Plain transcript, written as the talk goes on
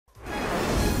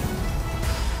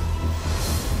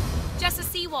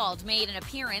Seewald made an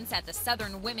appearance at the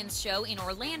Southern Women's Show in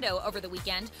Orlando over the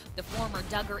weekend. The former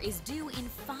Duggar is due in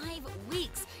 5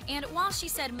 weeks. And while she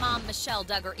said Mom Michelle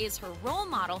Duggar is her role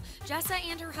model, Jessa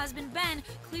and her husband Ben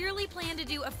clearly plan to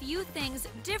do a few things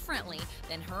differently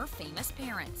than her famous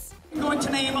parents. You're going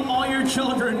to name all your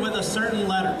children with a certain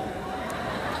letter.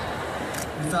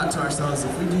 We thought to ourselves,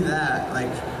 if we do that,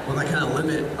 will that kind of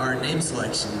limit our name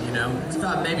selection, you know? We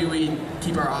thought maybe we'd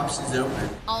keep our options open.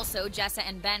 Also, Jessa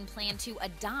and Ben plan to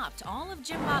adopt. All of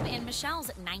Jim Bob and Michelle's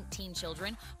 19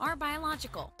 children are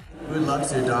biological. We would love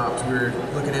to adopt. We were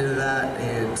looking into that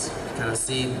and kind of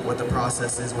seeing what the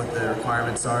process is, what the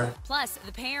requirements are. Plus,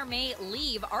 the pair may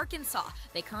leave Arkansas.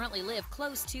 They currently live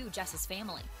close to Jessa's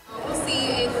family. We'll see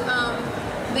if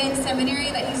Ben's seminary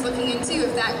that he's looking into,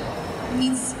 if that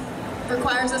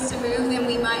requires us to move, then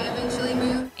we might eventually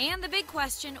move. And the big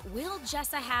question, will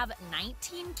Jessa have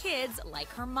 19 kids like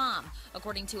her mom?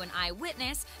 According to an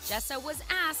eyewitness, Jessa was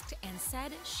asked and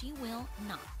said she will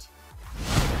not.